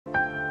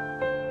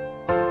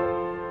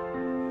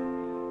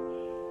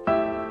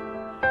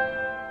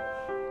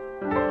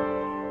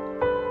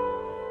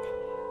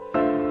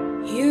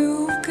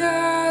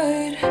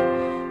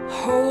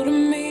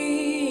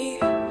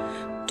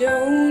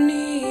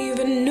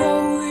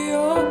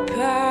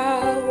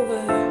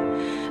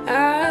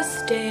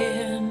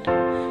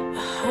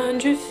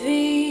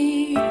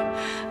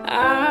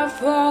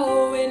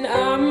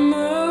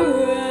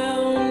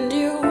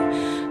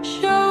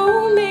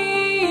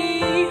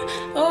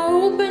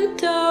front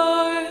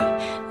door,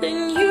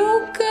 then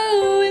you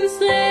go and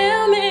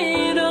slam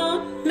it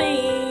on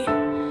me.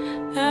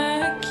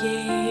 I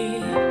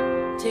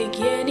can't take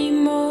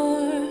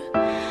anymore.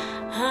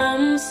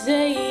 I'm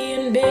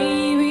saying,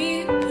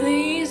 baby,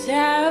 please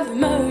have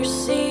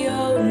mercy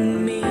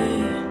on me.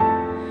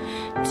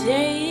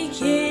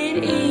 Take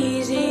it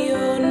easy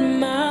on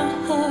my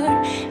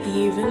heart,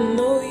 even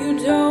though you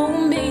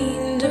don't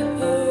mean to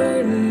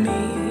hurt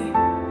me.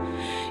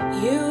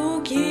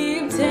 You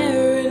keep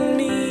tearing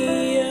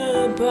me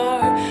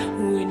apart.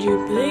 Would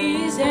you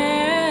please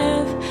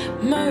have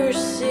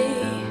mercy,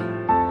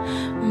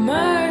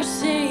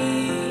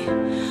 mercy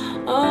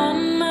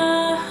on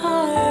my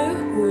heart?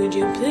 Would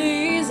you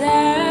please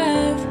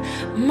have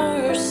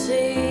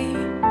mercy,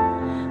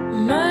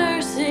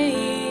 mercy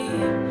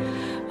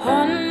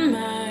on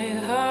my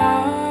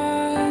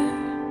heart?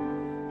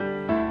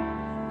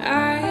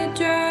 I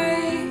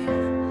drive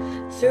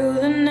through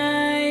the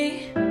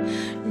night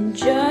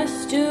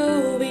just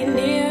to be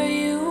near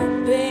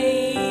you,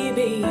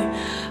 baby.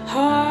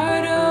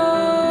 Heart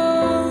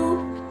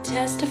open,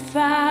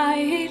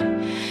 testified.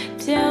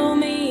 Tell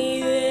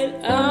me that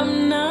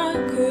I'm not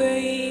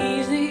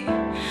crazy.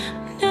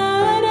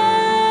 Not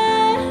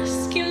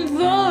asking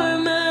for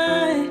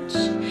much,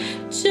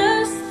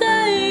 just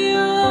that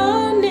you're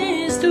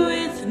honest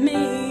with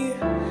me.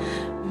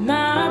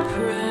 My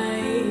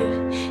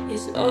pride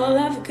is all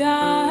I've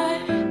got,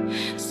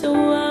 so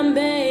I'm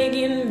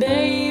begging,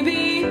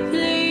 baby,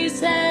 please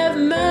have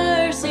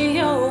mercy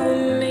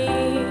on me.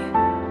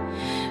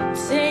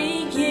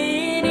 Take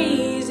it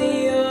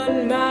easy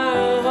on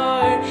my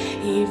heart,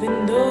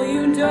 even though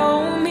you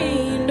don't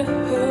mean to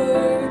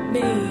hurt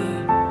me.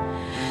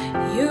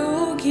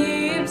 You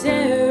keep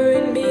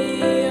tearing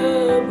me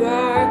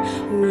apart.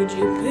 Would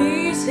you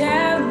please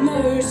have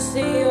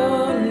mercy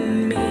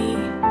on me?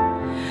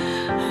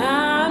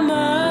 I'm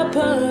a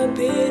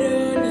puppet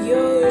on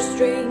your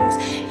strings,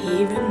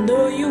 even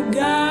though you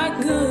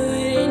got good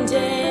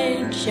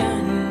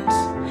intentions.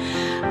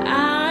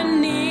 I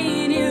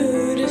need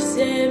you to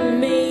set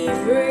me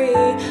free.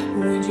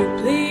 Would you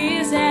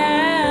please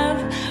have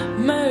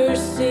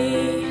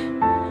mercy,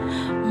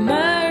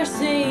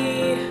 mercy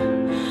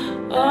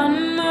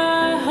on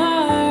my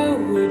heart?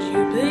 Would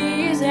you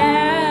please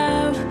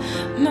have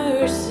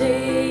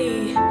mercy?